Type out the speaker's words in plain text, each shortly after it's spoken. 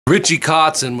Richie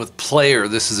Kotzen with Player.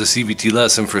 This is a CVT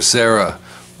lesson for Sarah.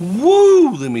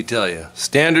 Woo, let me tell you.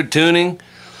 Standard tuning.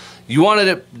 You wanted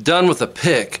it done with a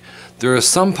pick. There are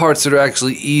some parts that are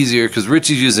actually easier because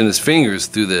Richie's using his fingers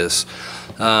through this.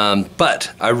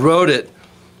 But I wrote it.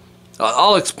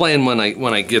 I'll explain when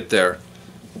I get there.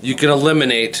 You can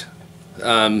eliminate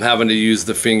having to use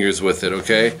the fingers with it,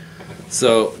 okay?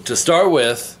 So to start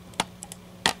with,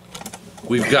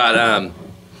 we've got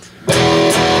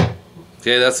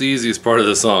okay, that's the easiest part of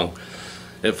the song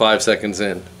at 5 seconds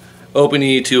in. Open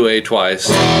E, 2A twice.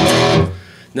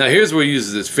 Now here's where he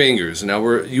uses his fingers. Now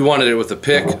you wanted it with a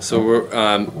pick, so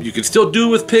you could still do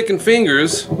it with pick and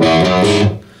fingers.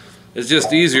 It's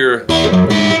just easier.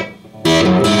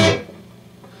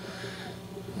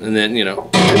 And then, you know.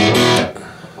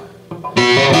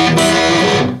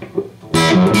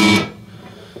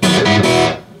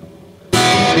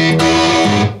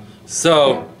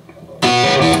 So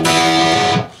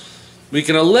we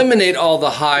can eliminate all the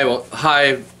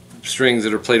high strings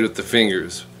that are played with the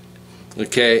fingers.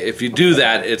 Okay, if you do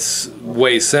that, it's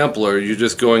way simpler. You're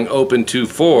just going open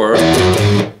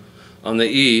 2-4 on the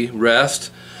E, rest,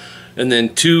 and then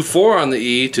 2-4 on the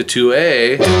E to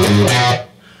 2A.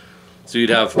 So you'd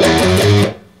have,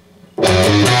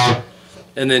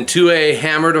 and then 2A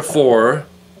hammer to 4,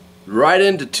 right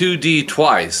into 2D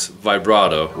twice,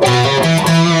 vibrato,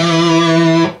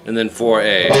 and then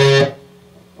 4A.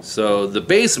 So the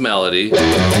bass melody,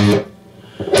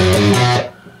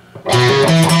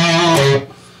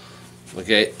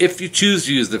 okay, if you choose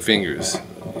to use the fingers,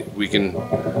 we can,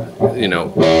 you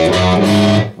know,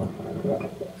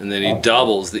 and then he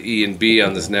doubles the E and B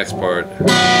on this next part,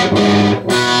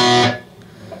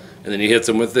 and then he hits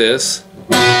them with this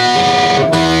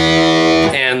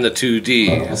and the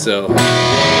 2D.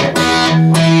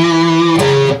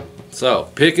 So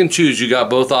pick and choose. You got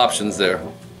both options there.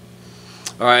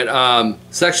 Alright,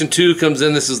 section 2 comes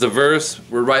in. This is the verse.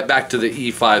 We're right back to the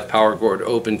E5 power chord,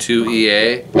 open 2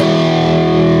 EA.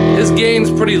 His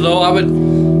gain's pretty low. I would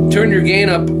turn your gain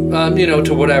up, you know,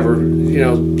 to whatever, you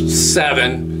know,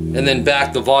 7, and then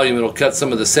back the volume. It'll cut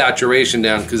some of the saturation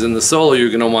down, because in the solo you're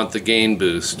going to want the gain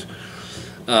boost.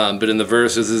 But in the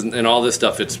verses and all this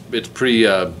stuff, it's pretty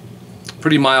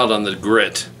mild on the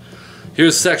grit.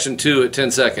 Here's section 2 at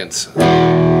 10 seconds.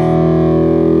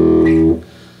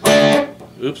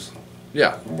 Oops.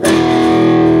 Yeah.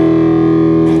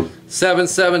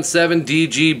 7-7-7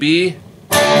 DGB.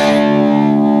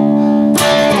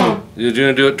 You're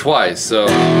gonna do it twice. So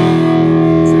 3,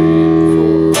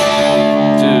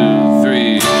 4, 2,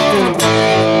 3.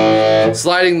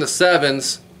 Sliding the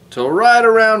 7s till right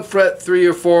around fret 3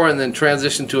 or 4, and then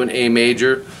transition to an A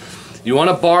major. You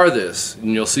want to bar this,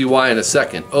 and you'll see why in a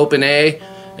second. Open A,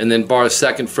 and then bar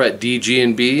 2nd fret D, G,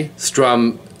 and B.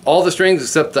 Strum all the strings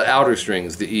except the outer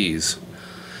strings, the E's.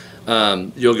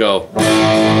 You'll go.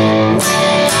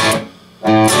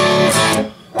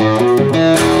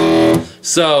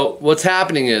 So what's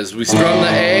happening is we strum the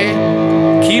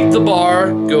A, keep the bar,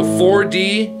 go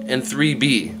 4D and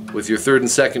 3B with your 3rd and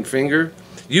 2nd finger.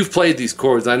 You've played these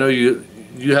chords. I know you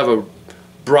have a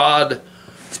broad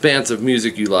expanse of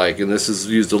music you like, and this is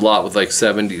used a lot with like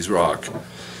 70s rock.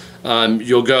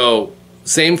 You'll go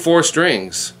same 4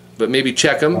 strings, but maybe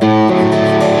check them,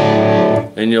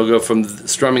 and you'll go from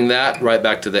strumming that right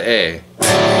back to the A,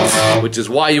 which is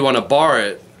why you want to bar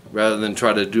it rather than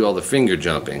try to do all the finger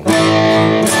jumping.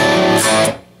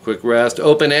 Quick rest,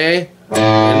 open A,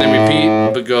 and then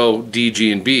repeat, but go D,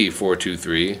 G, and B, 4, 2,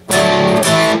 3,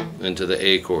 into the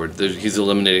A chord. He's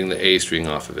eliminating the A string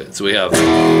off of it. So we have,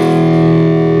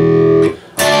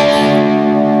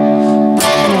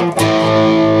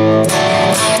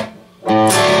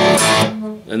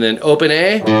 and then open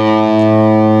A,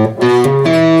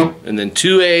 and then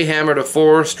 2A hammer to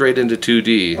 4 straight into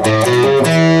 2D.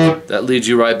 That leads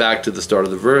you right back to the start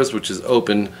of the verse, which is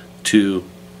open 2,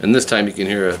 and this time you can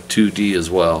hear a 2D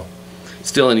as well.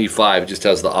 Still in E5, it just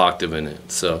has the octave in it.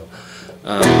 So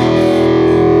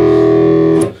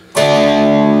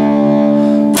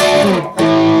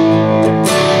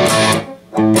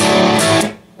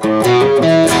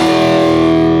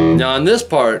now on this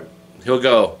part, he'll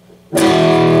go,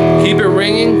 keep it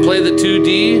ringing, play the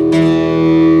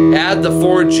 2D, add the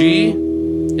 4G,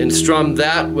 and strum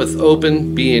that with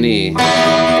open B and E.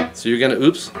 So you're gonna,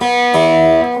 oops, is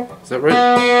that right?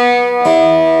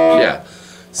 Yeah.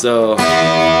 So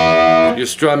you're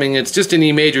strumming, it's just an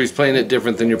E major, he's playing it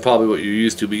different than probably what you're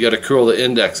used to, but you gotta curl the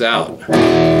index out.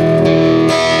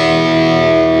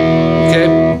 Okay?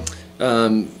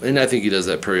 And I think he does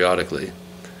that periodically.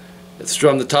 Let's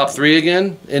strum the top 3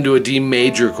 again into a D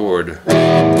major chord.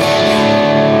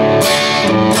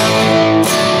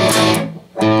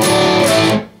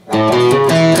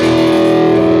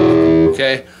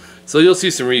 So you'll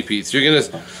see some repeats. You're going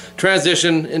to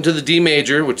transition into the D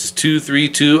major, which is 2, 3,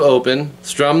 2, open.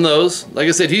 Strum those. Like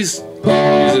I said, he's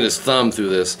using his thumb through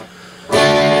this.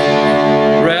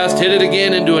 Rest, hit it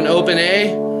again into an open A,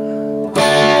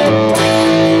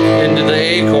 into the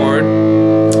A chord.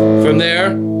 From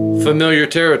there, familiar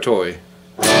territory.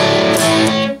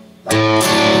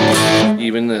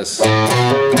 Even this.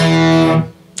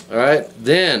 Alright,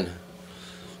 then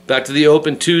back to the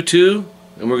open 2, 2,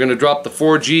 and we're going to drop the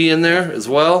 4G in there as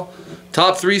well.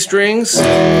 Top 3 strings,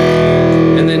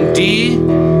 and then D,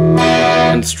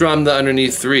 and strum the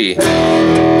underneath 3.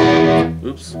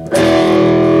 Oops.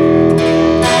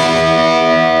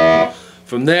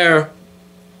 From there,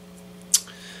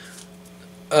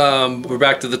 we're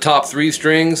back to the top 3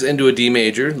 strings into a D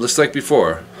major, just like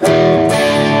before.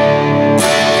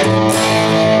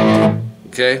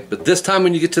 Okay, but this time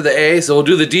when you get to the A, so we'll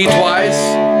do the D twice,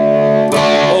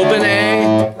 open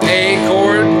A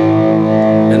chord,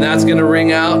 and that's going to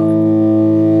ring out,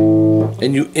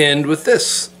 and you end with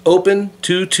this, open,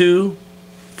 2, 2,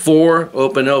 4,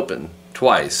 open, open,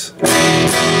 twice.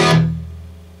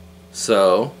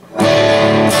 So,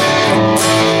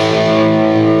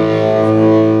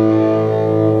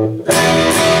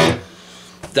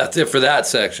 that's it for that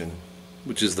section,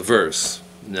 which is the verse.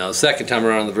 Now the second time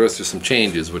around the verse there's some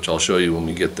changes, which I'll show you when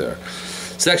we get there.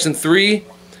 Section 3,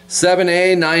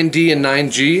 7A, 9D, and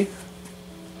 9G.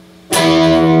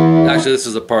 Actually, this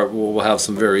is a part where we'll have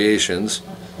some variations.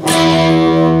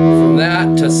 From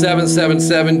that to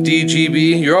 777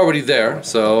 DGB, you're already there,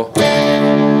 so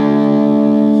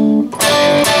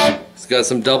it's got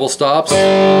some double stops.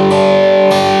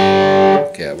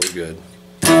 Okay, we're good.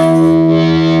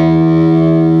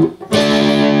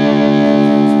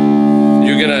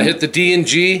 You're gonna hit the D and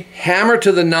G, hammer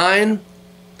to the 9.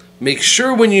 Make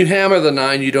sure when you hammer the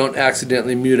 9 you don't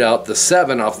accidentally mute out the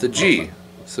 7 off the G.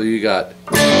 So you got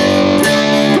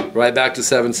right back to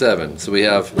 7/7. So we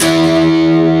have,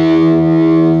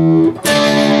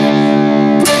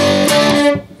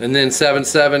 and then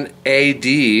 7/7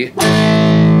 AD.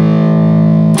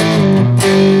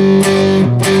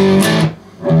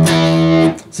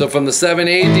 So from the 7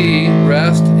 AD,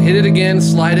 rest, hit it again,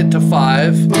 slide it to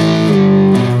 5,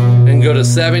 and go to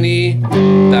 7E,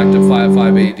 back to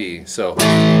 5/5 AD. So, 2,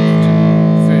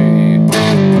 3,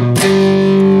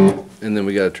 and then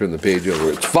we got to turn the page over.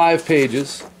 It's 5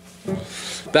 pages.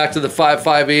 Back to the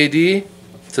 5/5 AD,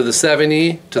 to the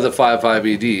 7E, to the 5/5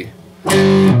 AD.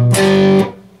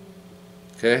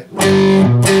 Okay?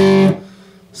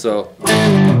 So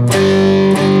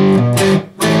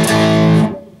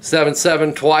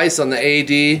 7/7 twice on the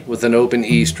AD with an open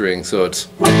E string. So it's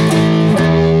right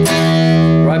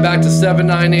back to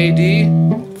 7/9 AD,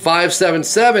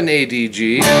 5/7/7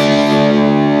 ADG,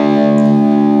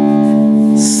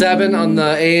 7 on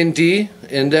the A and D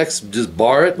index, just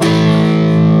bar it,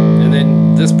 and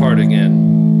then this part again.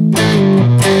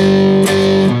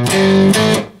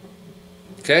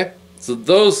 Okay? So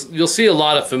those, you'll see a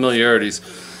lot of familiarities.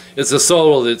 It's a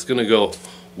solo that's going to go,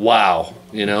 wow,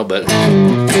 you know, but,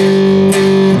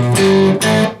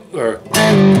 or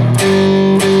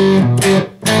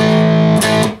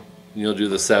you'll do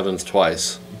the 7s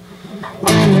twice.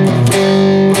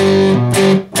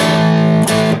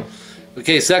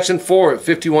 Okay, section 4 at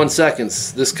 51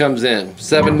 seconds. This comes in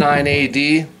 7/9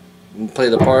 AD, and play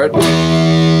the part, and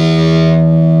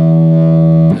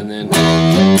then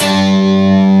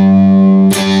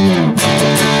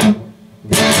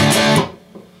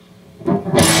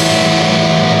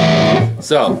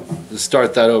so let's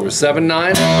start that over.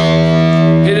 7/9,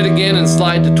 hit it again and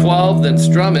slide to 12, then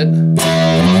strum it.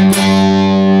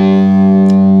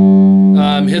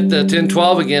 Hit the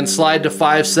 10/12 again, slide to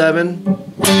 5/7.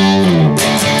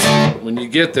 When you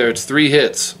get there, it's 3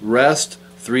 hits, rest,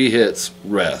 3 hits,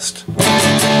 rest.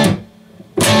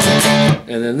 And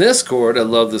then this chord, I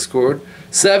love this chord,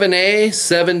 7A,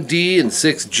 7D, and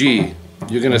 6G.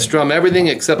 You're going to strum everything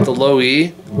except the low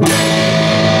E.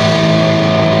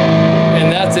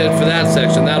 And that's it for that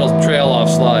section. That'll trail off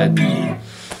slide.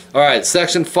 Alright,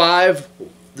 section 5,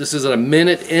 this is a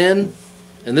minute in,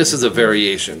 and this is a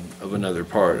variation of another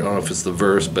part. I don't know if it's the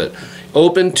verse, but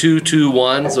open 2, 2,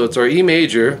 1, so it's our E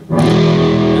major,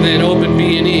 and then open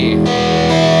B and E.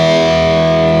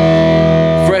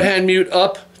 Fret hand mute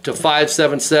up to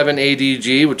 5/7/7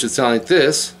 ADG, which would sound like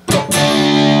this.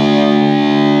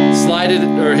 Slide it,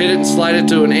 or hit it and slide it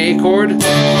to an A chord,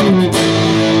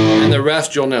 and the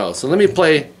rest you'll know. So let me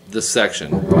play this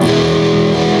section.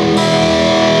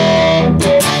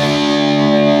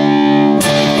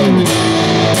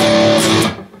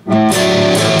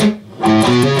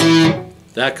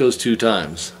 That goes 2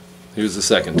 times. Here's the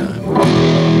second time.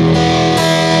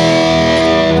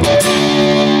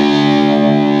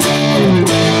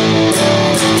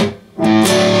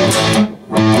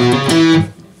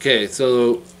 Okay,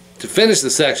 so to finish the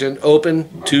section, open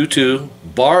 2-2,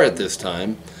 bar it this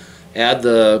time, add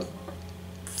the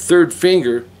third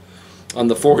finger on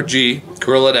the 4G,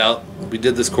 curl it out. We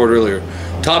did this chord earlier.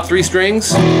 Top 3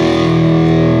 strings,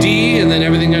 D, and then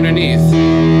everything underneath.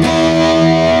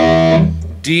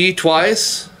 D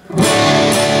twice, and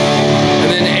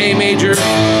then A major,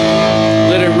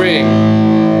 let it ring.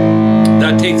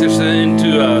 That takes us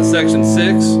into section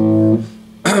 6,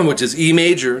 which is E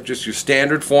major, just your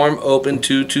standard form, open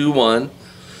 2-2-1.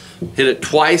 Hit it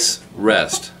twice,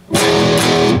 rest.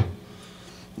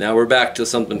 Now we're back to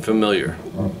something familiar.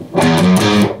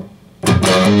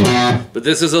 But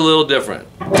this is a little different.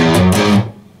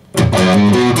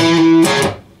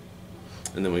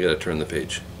 And then we got to turn the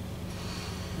page.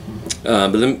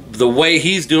 But then the way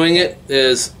he's doing it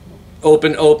is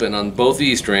open, open on both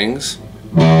E strings.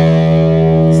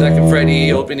 2nd fret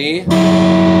E, open E.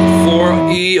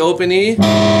 4 E, open E.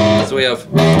 So we have.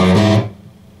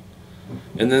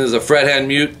 And then there's a fret hand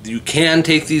mute. You can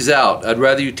take these out. I'd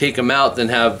rather you take them out than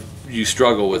have you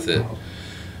struggle with it.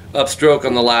 Upstroke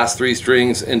on the last 3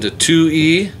 strings into 2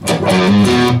 E.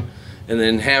 And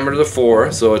then hammer to the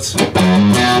 4. So it's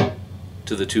to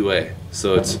the 2A.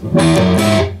 So it's.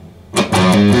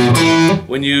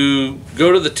 When you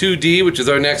go to the 2D, which is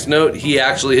our next note, he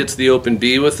actually hits the open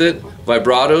B with it,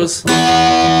 vibratos.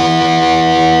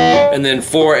 And then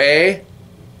 4A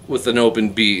with an open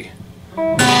B.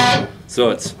 So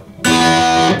it's,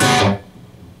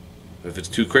 if it's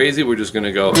too crazy, we're just going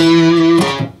to go,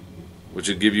 which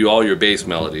would give you all your bass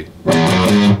melody.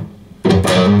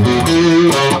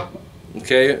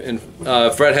 Okay, and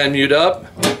fret hand mute up,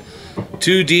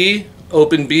 2D,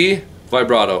 open B,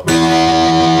 vibrato.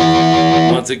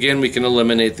 Once again, we can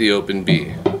eliminate the open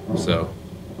B. So.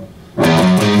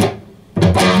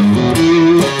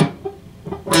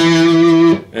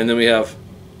 And then we have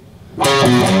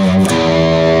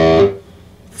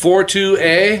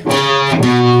 4-2-A,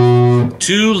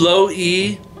 2 low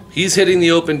E, he's hitting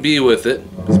the open B with it,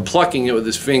 he's plucking it with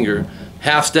his finger,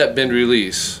 half step bend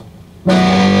release. And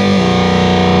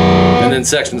then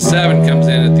section 7 comes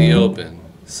in at the open.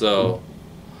 So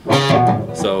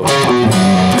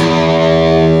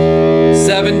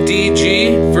 7D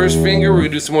G, first finger, we're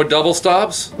going to do some more double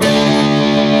stops.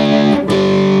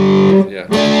 Yeah.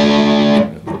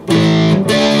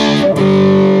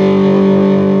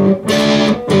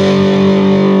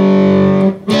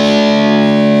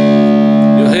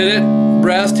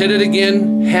 Hit it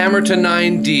again, hammer to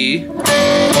 9D,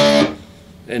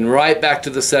 and right back to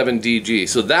the 7DG.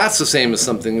 So that's the same as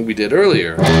something we did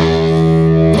earlier.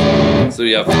 So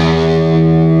you have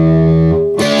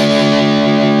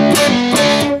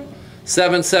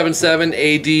 7-7-7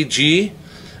 ADG,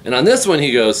 and on this one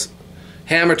he goes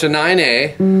hammer to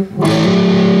 9A,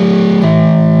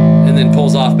 and then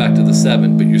pulls off back to the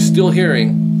 7, but you're still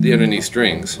hearing the underneath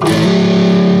strings.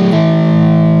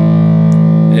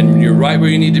 And you're right where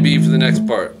you need to be for the next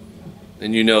part.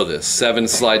 And you know this. 7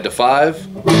 slide to 5.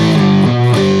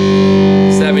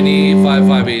 7E,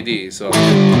 5-5 AD. So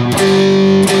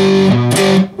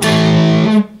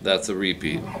that's a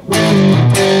repeat.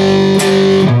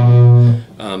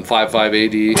 5-5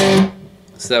 AD,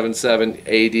 7-7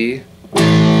 AD,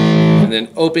 and then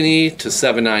open E to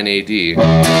 7-9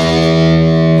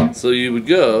 AD. So you would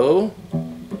go.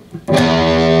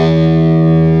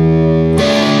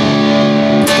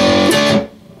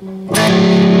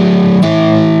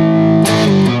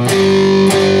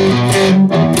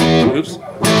 Oops.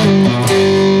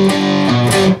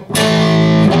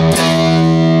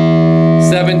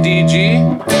 7DG,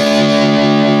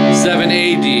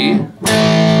 7AD,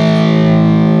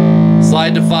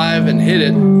 slide to 5 and hit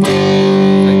it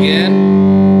again,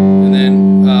 and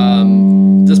then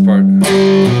this part.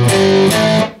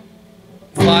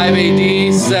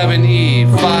 5AD, 7E,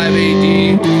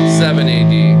 5AD,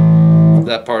 7AD.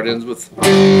 That part ends with.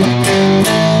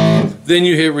 Then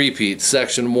you hit repeat,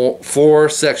 section 4,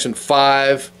 section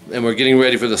 5, and we're getting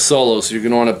ready for the solo, so you're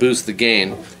going to want to boost the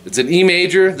gain. It's an E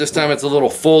major, this time it's a little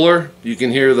fuller. You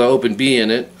can hear the open B in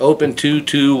it. Open, 2,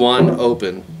 2, 1,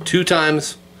 open. 2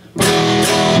 times.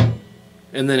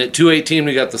 And then at 218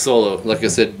 we got the solo. Like I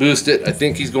said, boost it. I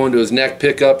think he's going to his neck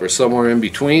pickup or somewhere in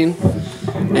between.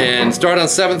 And start on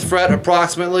 7th fret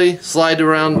approximately, slide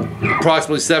around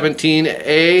approximately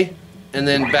 17A, and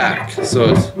then back.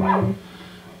 So it's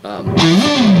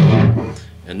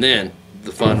and then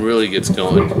the fun really gets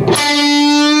going.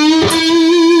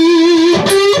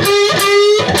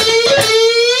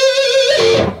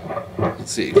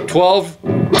 Let's see, 12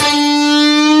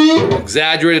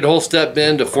 exaggerated whole step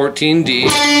bend to 14D,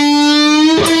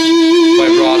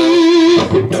 vibrato,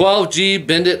 12G,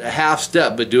 bend it a half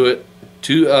step, but do it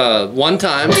one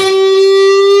time.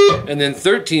 And then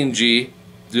 13G,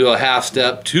 do a half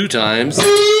step 2 times.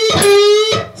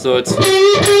 So it's,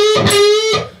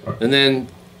 and then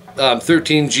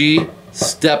 13G,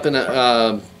 step in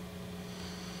a,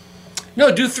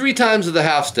 no, do 3 times of the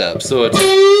half step. So it's,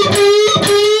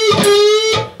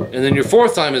 and then your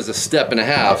 4th time is a step and a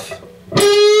half.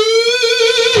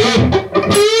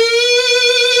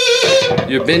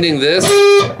 You're bending this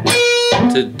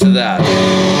to that.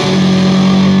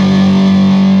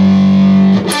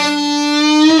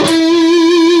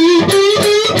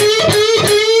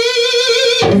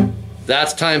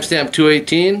 That's timestamp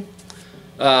 218.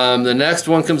 The next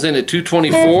one comes in at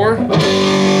 224.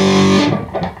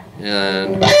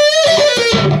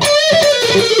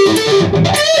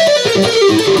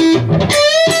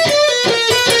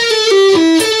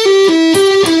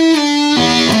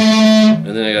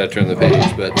 And then I gotta turn the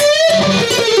page, but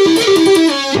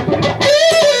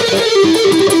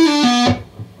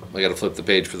I gotta flip the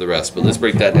page for the rest, but let's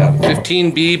break that down.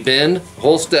 15B, bend,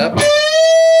 whole step.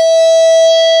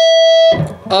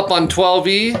 Up on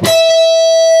 12E,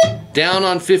 down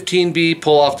on 15B,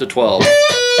 pull off to 12.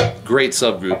 Great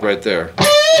subgroup right there.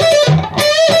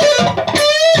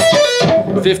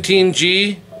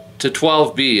 15G to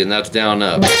 12B, and that's down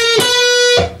up.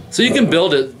 So you can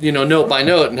build it, you know, note by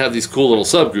note and have these cool little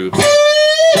subgroups.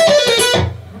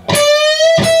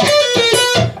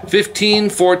 15,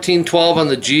 14, 12 on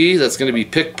the G, that's going to be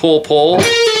pick, pull, pull,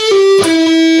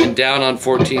 and down on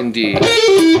 14D.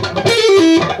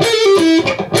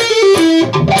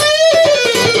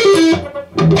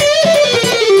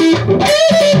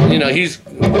 You know, he's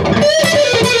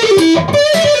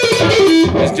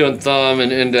doing thumb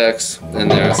and index in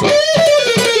there. So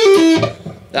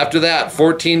after that,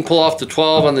 14 pull off to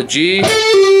 12 on the G.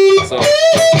 So